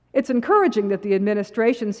 It's encouraging that the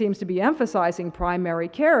administration seems to be emphasizing primary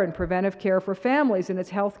care and preventive care for families in its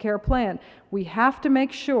health care plan. We have to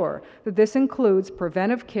make sure that this includes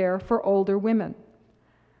preventive care for older women.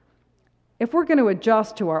 If we're going to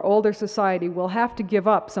adjust to our older society, we'll have to give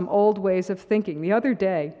up some old ways of thinking. The other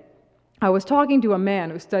day, I was talking to a man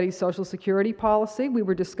who studies Social Security policy. We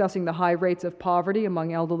were discussing the high rates of poverty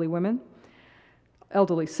among elderly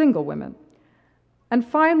single women. And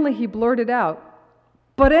finally, he blurted out,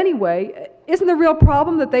 "But anyway, isn't the real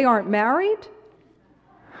problem that they aren't married?"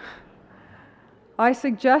 I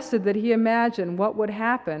suggested that he imagine what would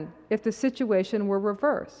happen if the situation were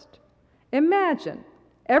reversed. Imagine.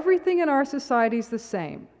 Everything in our society is the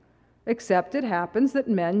same, except it happens that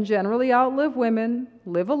men generally outlive women,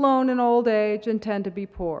 live alone in old age, and tend to be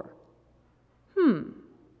poor.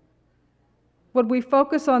 Would we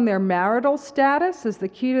focus on their marital status as the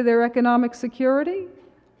key to their economic security?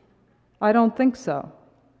 I don't think so.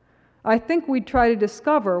 I think we'd try to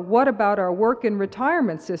discover what about our work and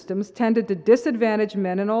retirement systems tended to disadvantage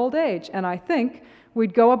men in old age, and I think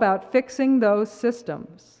we'd go about fixing those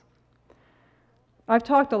systems. I've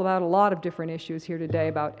talked about a lot of different issues here today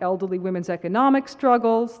about elderly women's economic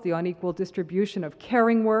struggles, the unequal distribution of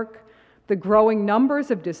caring work, the growing numbers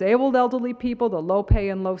of disabled elderly people, the low pay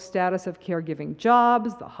and low status of caregiving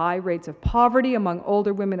jobs, the high rates of poverty among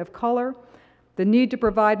older women of color, the need to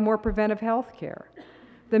provide more preventive health care.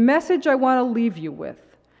 The message I want to leave you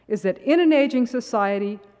with is that in an aging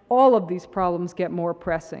society, all of these problems get more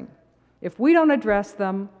pressing. If we don't address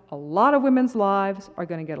them, a lot of women's lives are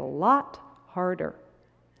going to get a lot harder.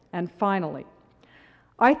 And finally,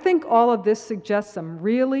 I think all of this suggests some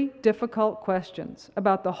really difficult questions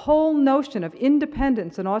about the whole notion of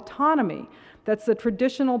independence and autonomy that's the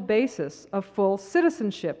traditional basis of full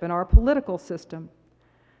citizenship in our political system.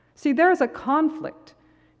 See, there is a conflict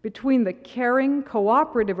between the caring,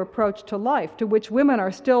 cooperative approach to life to which women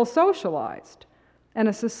are still socialized and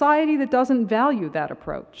a society that doesn't value that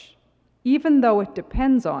approach, even though it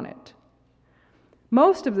depends on it.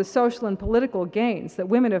 Most of the social and political gains that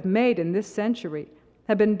women have made in this century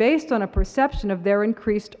have been based on a perception of their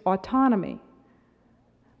increased autonomy.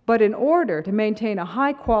 But in order to maintain a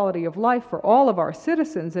high quality of life for all of our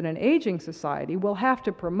citizens in an aging society, we'll have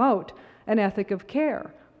to promote an ethic of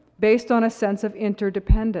care based on a sense of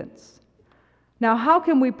interdependence. Now, how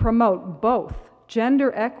can we promote both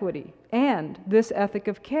gender equity and this ethic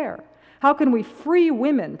of care? How can we free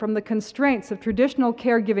women from the constraints of traditional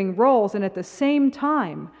caregiving roles and at the same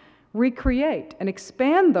time recreate and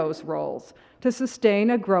expand those roles to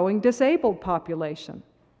sustain a growing disabled population?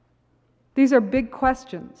 These are big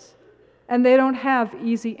questions, and they don't have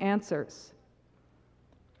easy answers.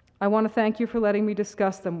 I want to thank you for letting me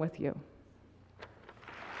discuss them with you.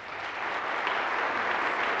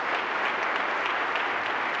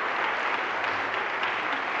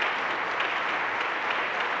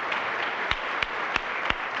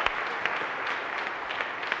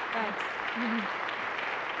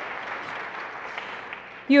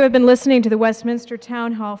 You have been listening to the Westminster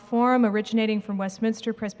Town Hall Forum, originating from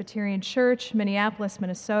Westminster Presbyterian Church, Minneapolis,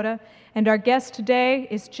 Minnesota. And our guest today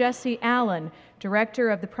is Jessie Allen, Director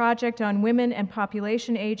of the Project on Women and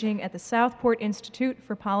Population Aging at the Southport Institute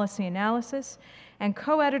for Policy Analysis, and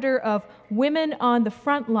co-editor of Women on the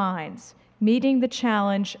Front Lines, Meeting the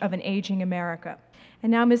Challenge of an Aging America.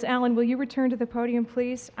 And now, Ms. Allen, will you return to the podium,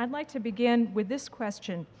 please? I'd like to begin with this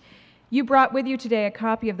question. You brought with you today a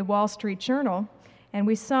copy of the Wall Street Journal, and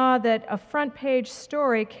we saw that a front-page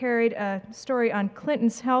story carried a story on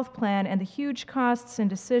Clinton's health plan and the huge costs and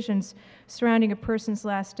decisions surrounding a person's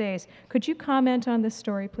last days. Could you comment on this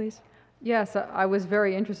story, please? Yes, I was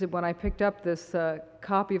very interested when I picked up this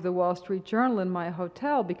copy of the Wall Street Journal in my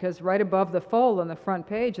hotel, because right above the fold on the front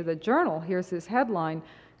page of the Journal, here's this headline: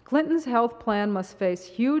 Clinton's health plan must face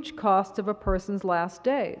huge costs of a person's last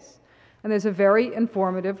days. And there's a very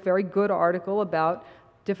informative, very good article about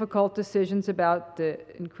difficult decisions about the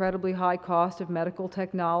incredibly high cost of medical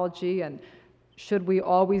technology, and should we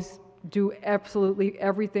always do absolutely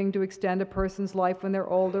everything to extend a person's life when they're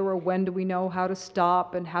older, or when do we know how to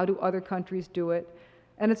stop, and how do other countries do it?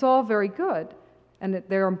 And it's all very good, and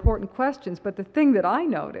they're important questions, but the thing that I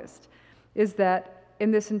noticed is that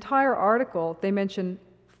in this entire article they mention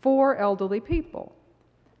 4 elderly people.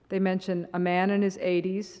 They mention a man in his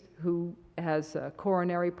 80s who has a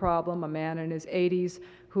coronary problem, a man in his 80s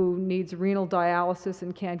who needs renal dialysis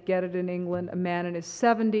and can't get it in England, a man in his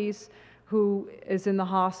 70s who is in the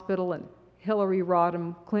hospital, and Hillary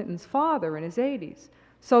Rodham Clinton's father in his 80s.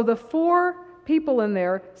 So the 4 people in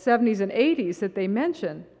their 70s and 80s that they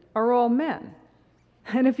mention are all men.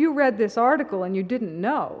 And if you read this article and you didn't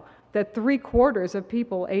know that 3/4 of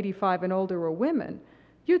people 85 and older were women,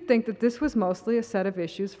 you'd think that this was mostly a set of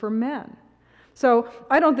issues for men. So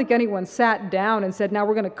I don't think anyone sat down and said, now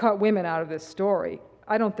we're going to cut women out of this story.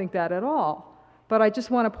 I don't think that at all. But I just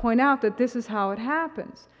want to point out that this is how it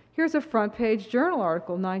happens. Here's a front-page Journal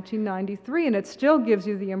article, 1993, and it still gives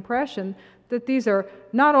you the impression that these are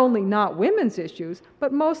not only not women's issues,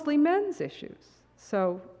 but mostly men's issues.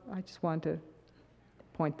 So I just wanted to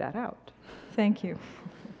point that out. Thank you.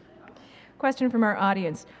 Question from our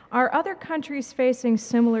audience. Are other countries facing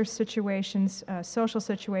similar situations, social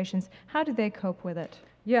situations? How do they cope with it?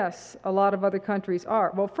 Yes, a lot of other countries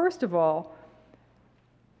are. Well, first of all,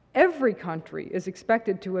 every country is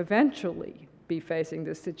expected to eventually be facing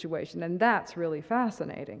this situation, and that's really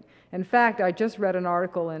fascinating. In fact, I just read an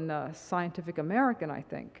article in Scientific American, I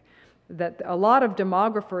think, that a lot of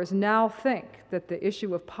demographers now think that the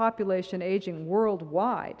issue of population aging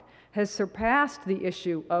worldwide has surpassed the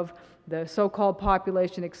issue of the so-called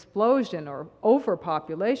population explosion or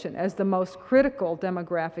overpopulation as the most critical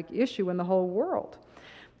demographic issue in the whole world.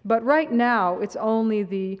 But right now, it's only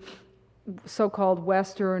the so-called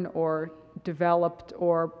Western or developed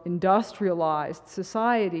or industrialized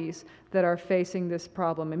societies that are facing this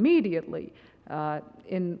problem immediately.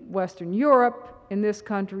 In Western Europe, in this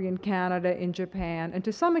country, in Canada, in Japan, and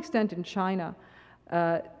to some extent in China,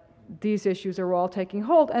 these issues are all taking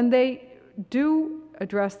hold, and they do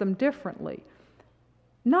address them differently.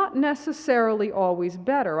 Not necessarily always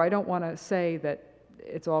better. I don't want to say that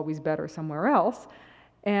it's always better somewhere else.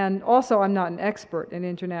 And also, I'm not an expert in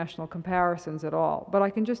international comparisons at all. But I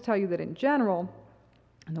can just tell you that in general,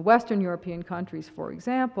 In the Western European countries, for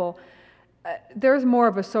example, there's more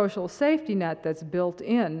of a social safety net that's built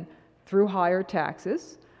in through higher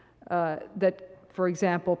taxes that, for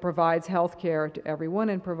example, provides health care to everyone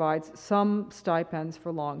and provides some stipends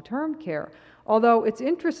for long-term care. Although it's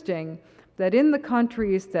interesting that in the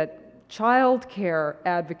countries that child care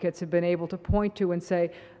advocates have been able to point to and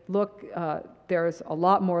say, look, there's a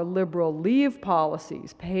lot more liberal leave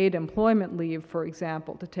policies, paid employment leave, for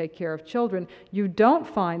example, to take care of children. You don't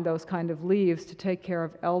find those kind of leaves to take care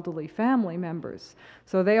of elderly family members.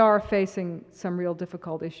 So they are facing some real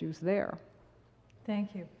difficult issues there.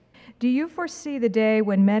 Thank you. Do you foresee the day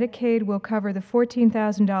when Medicaid will cover the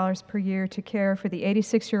 $14,000 per year to care for the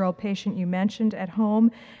 86-year-old patient you mentioned at home,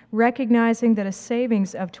 recognizing that a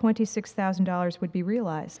savings of $26,000 would be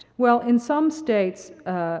realized? Well, in some states,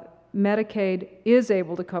 Medicaid is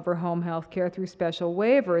able to cover home health care through special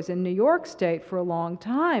waivers. In New York State, for a long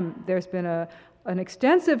time, there's been an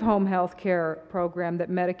extensive home health care program that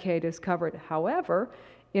Medicaid has covered. However,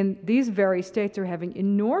 in these very states are having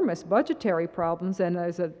enormous budgetary problems, and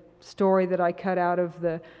there's a story that I cut out of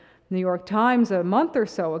the New York Times a month or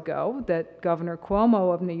so ago that Governor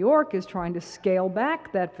Cuomo of New York is trying to scale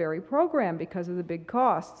back that very program because of the big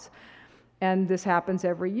costs. And this happens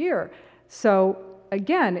every year. So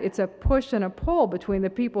again, it's a push and a pull between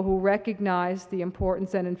the people who recognize the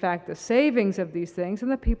importance and, in fact, the savings of these things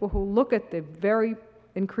and the people who look at the very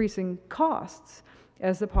increasing costs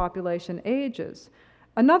as the population ages.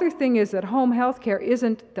 Another thing is that home health care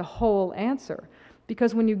isn't the whole answer.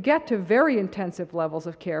 Because when you get to very intensive levels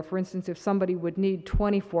of care, for instance, if somebody would need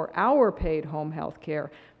 24-hour paid home health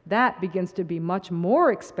care, that begins to be much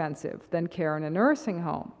more expensive than care in a nursing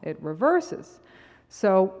home. It reverses.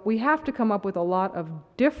 So we have to come up with a lot of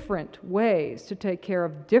different ways to take care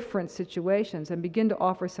of different situations and begin to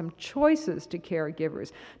offer some choices to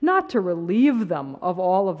caregivers, not to relieve them of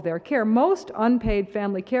all of their care. Most unpaid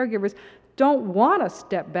family caregivers don't want to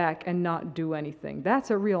step back and not do anything. That's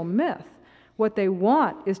a real myth. What they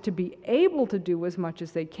want is to be able to do as much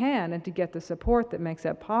as they can and to get the support that makes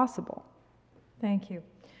that possible. Thank you.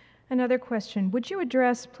 Another question. Would you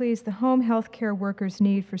address, please, the home health care workers'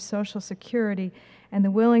 need for Social Security and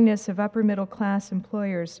the willingness of upper middle class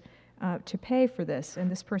employers to pay for this?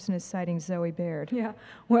 And this person is citing Zoe Baird. Yeah,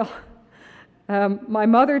 well, my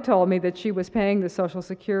mother told me that she was paying the Social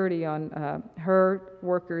Security on her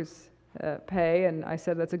workers' pay, and I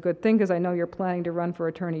said that's a good thing because I know you're planning to run for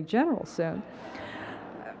Attorney General soon.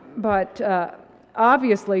 But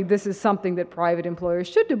obviously this is something that private employers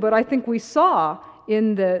should do, but I think we saw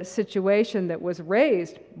in the situation that was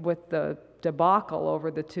raised with the debacle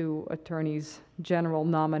over the two attorneys general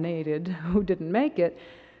nominated who didn't make it,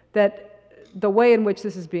 that the way in which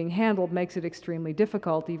this is being handled makes it extremely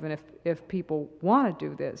difficult even if people want to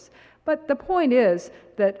do this. But the point is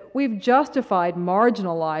that we've justified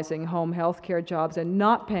marginalizing home health care jobs and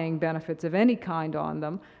not paying benefits of any kind on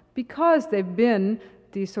them because they've been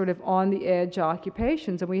these sort of on-the-edge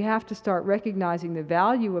occupations, and we have to start recognizing the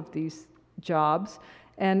value of these jobs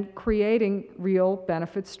and creating real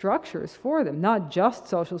benefit structures for them, not just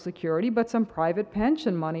Social Security, but some private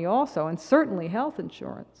pension money also, and certainly health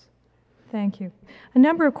insurance. Thank you. A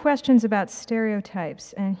number of questions about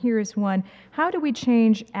stereotypes, and here is one. How do we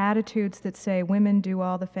change attitudes that say women do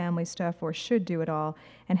all the family stuff or should do it all?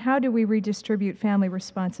 And how do we redistribute family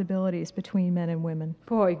responsibilities between men and women?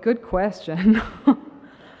 Boy, good question.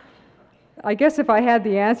 I guess if I had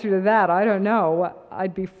the answer to that, I don't know.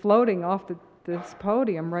 I'd be floating off this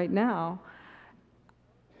podium right now.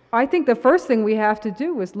 I think the first thing we have to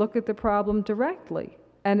do is look at the problem directly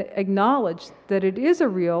and acknowledge that it is a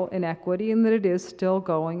real inequity and that it is still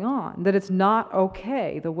going on, that it's not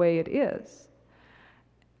okay the way it is.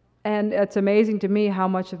 And it's amazing to me how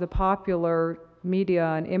much of the popular media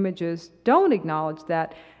and images don't acknowledge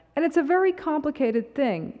that. And it's a very complicated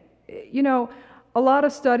thing. You know, a lot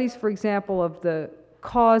of studies, for example, of the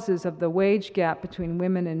causes of the wage gap between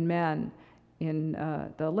women and men in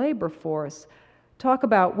the labor force talk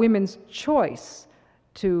about women's choice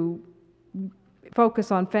to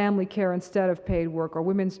focus on family care instead of paid work, or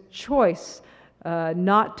women's choice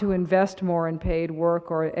not to invest more in paid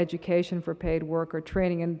work or education for paid work or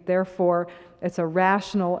training, and therefore it's a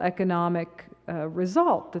rational economic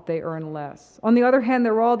result that they earn less. On the other hand,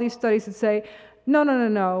 there are all these studies that say,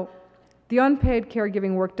 no, the unpaid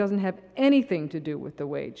caregiving work doesn't have anything to do with the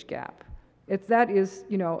wage gap. That is,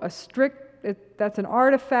 a strict that's an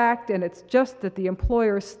artifact, and it's just that the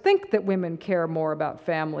employers think that women care more about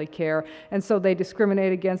family care, and so they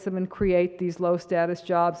discriminate against them and create these low-status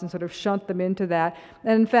jobs and sort of shunt them into that.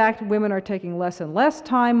 And in fact, women are taking less and less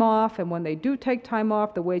time off, and when they do take time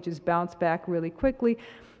off, the wages bounce back really quickly.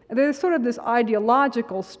 There's sort of this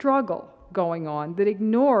ideological struggle going on that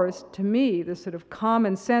ignores, to me, the sort of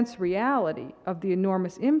common sense reality of the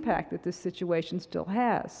enormous impact that this situation still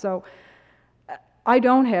has. So I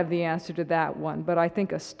don't have the answer to that one, but I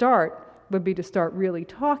think a start would be to start really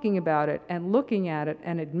talking about it and looking at it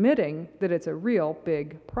and admitting that it's a real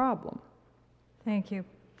big problem. Thank you.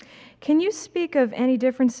 Can you speak of any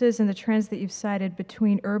differences in the trends that you've cited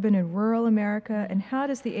between urban and rural America, and how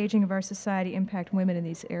does the aging of our society impact women in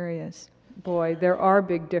these areas? Boy, there are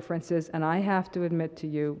big differences, and I have to admit to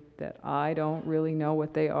you that I don't really know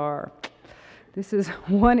what they are. This is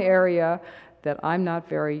one area that I'm not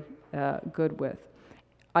very good with.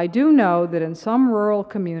 I do know that in some rural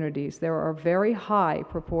communities there are very high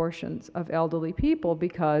proportions of elderly people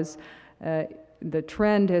because the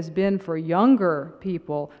trend has been for younger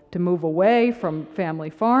people to move away from family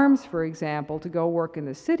farms, for example, to go work in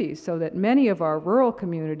the cities, so that many of our rural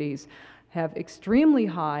communities have extremely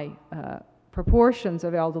high proportions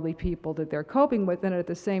of elderly people that they're coping with, and at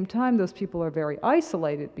the same time those people are very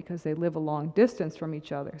isolated because they live a long distance from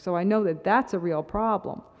each other. So I know that that's a real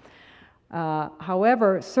problem.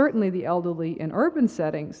 However, certainly the elderly in urban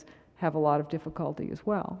settings have a lot of difficulty as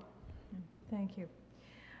well. Thank you.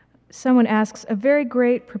 Someone asks, a very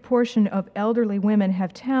great proportion of elderly women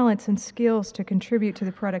have talents and skills to contribute to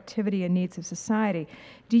the productivity and needs of society.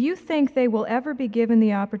 Do you think they will ever be given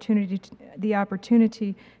the opportunity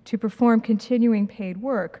to perform continuing paid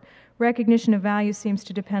work? Recognition of value seems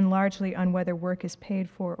to depend largely on whether work is paid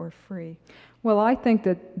for or free. Well, I think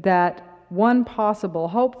that one possible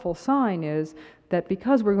hopeful sign is that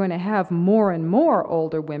because we're going to have more and more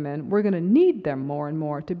older women, we're going to need them more and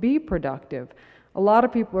more to be productive. A lot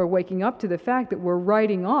of people are waking up to the fact that we're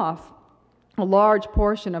writing off a large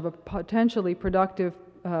portion of a potentially productive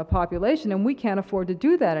population, and we can't afford to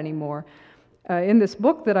do that anymore. In this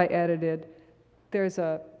book that I edited, there's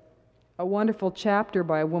a wonderful chapter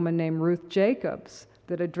by a woman named Ruth Jacobs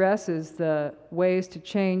that addresses the ways to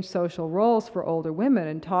change social roles for older women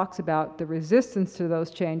and talks about the resistance to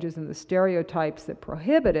those changes and the stereotypes that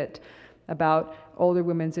prohibit it, about older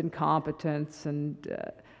women's incompetence and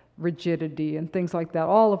rigidity and things like that,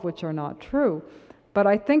 all of which are not true. But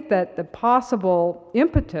I think that the possible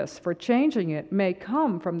impetus for changing it may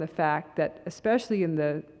come from the fact that, especially in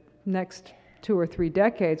the next 2 or 3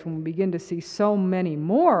 decades, when we begin to see so many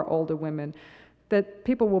more older women, that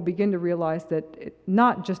people will begin to realize that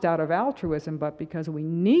not just out of altruism, but because we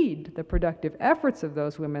need the productive efforts of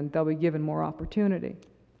those women, they'll be given more opportunity.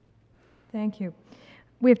 Thank you.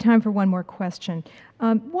 We have time for one more question.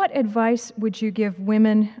 What advice would you give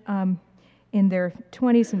women in their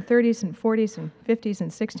 20s and 30s and 40s and 50s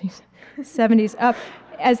and 60s, 70s up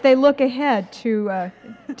as they look ahead to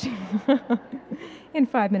in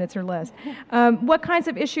 5 minutes or less? What kinds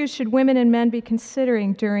of issues should women and men be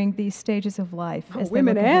considering during these stages of life?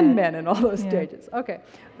 Women and men in all those stages. Okay.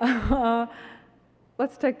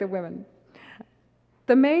 Let's take the women.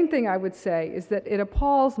 The main thing I would say is that it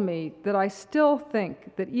appalls me that I still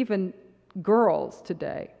think that even girls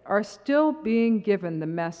today are still being given the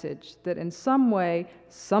message that in some way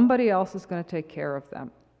somebody else is going to take care of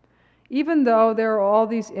them. Even though there are all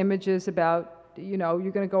these images about, you're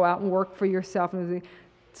going to go out and work for yourself, and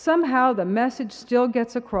somehow the message still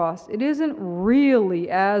gets across. It isn't really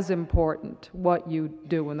as important what you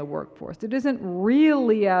do in the workforce. It isn't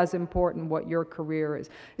really as important what your career is.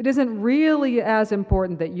 It isn't really as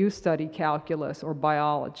important that you study calculus or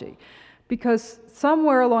biology. Because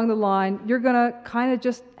somewhere along the line, you're going to kind of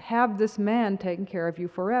just have this man taking care of you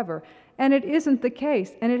forever. And it isn't the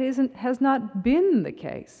case, and has not been the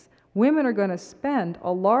case. Women are going to spend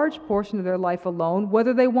a large portion of their life alone,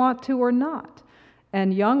 whether they want to or not.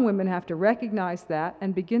 And young women have to recognize that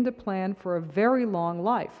and begin to plan for a very long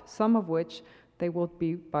life, some of which they will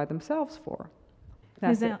be by themselves for.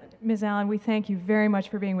 Ms. Allen, we thank you very much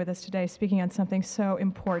for being with us today, speaking on something so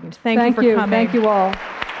important. Thank you for coming. Thank you all.